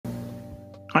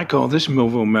I call this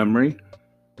Millville memory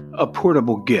a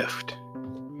portable gift.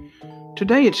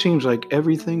 Today it seems like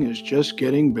everything is just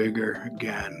getting bigger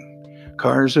again.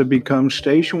 Cars have become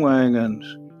station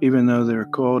wagons, even though they're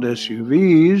called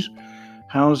SUVs.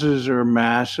 Houses are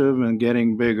massive and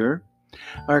getting bigger.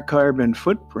 Our carbon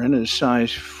footprint is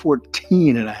size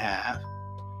 14 and a half.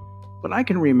 But I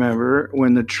can remember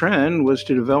when the trend was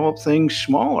to develop things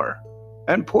smaller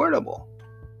and portable.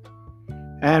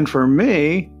 And for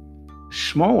me,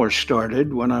 smaller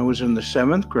started when I was in the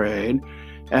seventh grade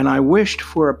and I wished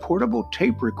for a portable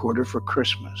tape recorder for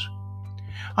Christmas.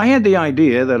 I had the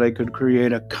idea that I could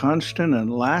create a constant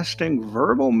and lasting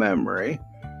verbal memory,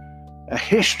 a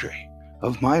history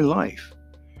of my life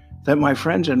that my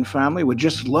friends and family would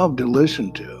just love to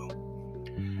listen to.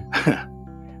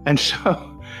 And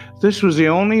so this was the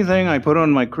only thing I put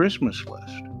on my Christmas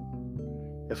list.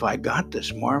 If I got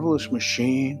this marvelous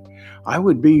machine, I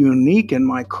would be unique in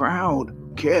my crowd,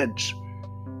 kids.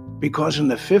 Because in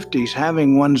the 50s,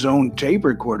 having one's own tape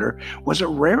recorder was a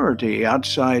rarity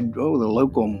outside the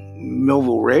local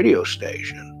Millville radio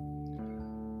station.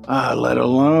 Let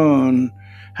alone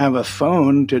have a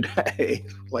phone today,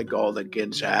 like all the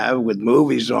kids have, with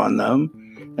movies on them,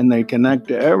 and they connect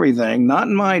to everything. Not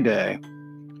in my day.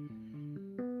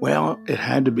 Well, it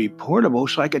had to be portable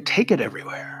so I could take it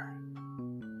everywhere.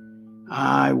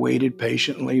 I waited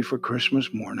patiently for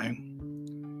Christmas morning,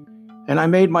 and I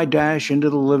made my dash into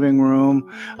the living room.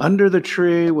 Under the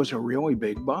tree was a really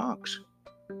big box.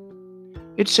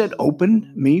 It said,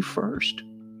 "Open me first."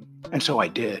 And so I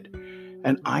did.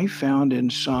 And I found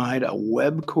inside a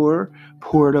Webcor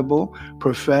portable,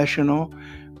 professional,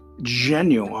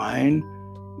 genuine,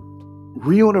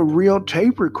 reel-to-reel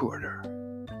tape recorder.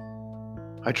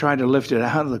 I tried to lift it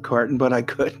out of the carton, but I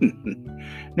couldn't.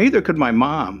 Neither could my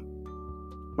mom.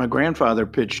 My grandfather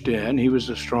pitched in. He was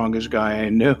the strongest guy I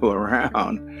knew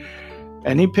around.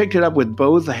 And he picked it up with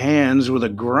both hands with a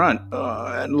grunt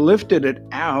and lifted it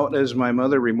out as my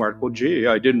mother remarked, "Well, gee,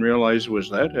 I didn't realize it was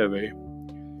that heavy."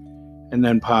 And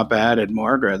then Pop added,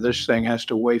 "Margaret, this thing has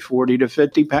to weigh 40 to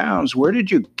 50 pounds. Where did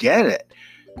you get it?"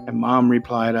 And Mom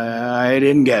replied, "I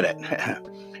didn't get it.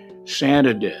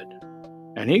 Santa did.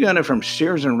 And he got it from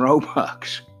Sears and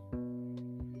Roebuck's."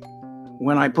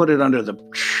 When I put it under the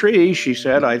tree, she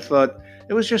said, I thought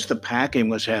it was just the packing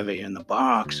was heavy in the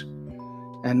box.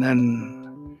 And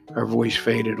then her voice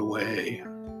faded away.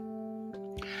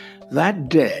 That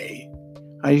day,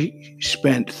 I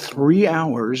spent 3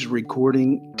 hours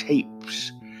recording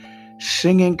tapes,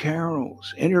 singing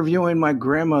carols, interviewing my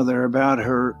grandmother about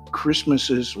her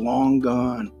Christmases long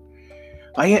gone.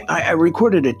 I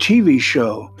recorded a TV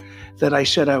show that I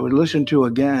said I would listen to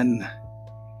again,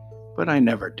 but I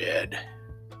never did.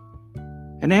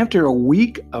 And after a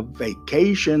week of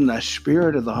vacation, the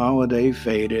spirit of the holiday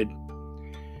faded.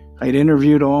 I'd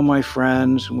interviewed all my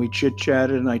friends, and we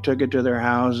chit-chatted, and I took it to their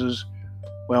houses.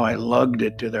 Well, I lugged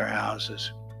it to their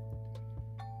houses.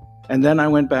 And then I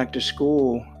went back to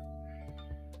school,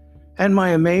 and my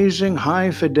amazing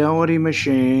high-fidelity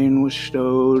machine was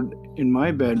stowed in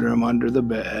my bedroom under the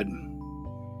bed.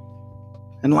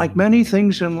 And like many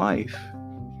things in life,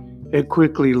 it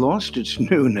quickly lost its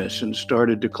newness and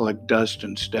started to collect dust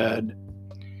instead.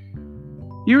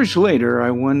 Years later,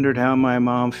 I wondered how my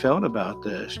mom felt about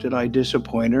this. Did I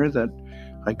disappoint her that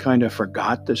I kind of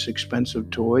forgot this expensive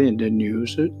toy and didn't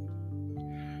use it?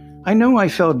 I know I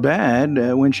felt bad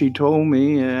when she told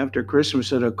me after Christmas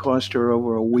that it cost her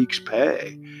over a week's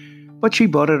pay. But she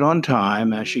bought it on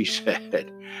time, as she said,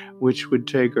 which would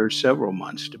take her several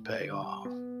months to pay off.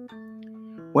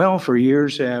 Well, for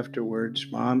years afterwards,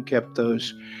 Mom kept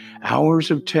those hours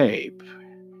of tape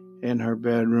in her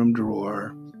bedroom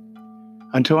drawer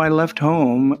until I left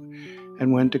home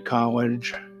and went to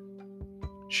college.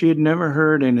 She had never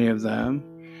heard any of them,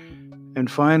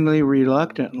 and finally,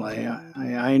 reluctantly,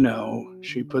 I know,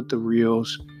 she put the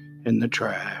reels in the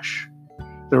trash.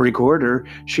 The recorder,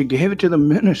 she gave it to the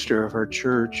minister of her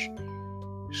church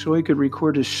so he could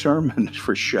record his sermons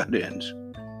for shut-ins.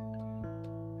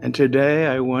 And today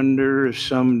I wonder if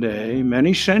someday,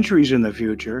 many centuries in the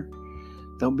future,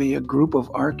 there'll be a group of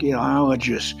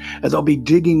archaeologists and they'll be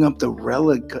digging up the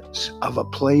relics of a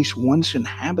place once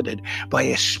inhabited by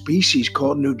a species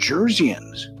called New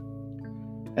Jerseyans.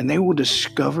 And they will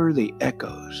discover the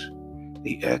echoes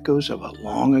of a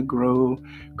long ago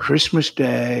Christmas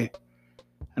day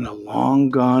and a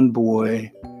long gone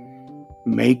boy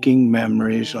making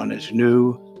memories on his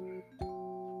new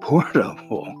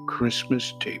portable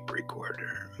Christmas tape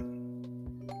recorder.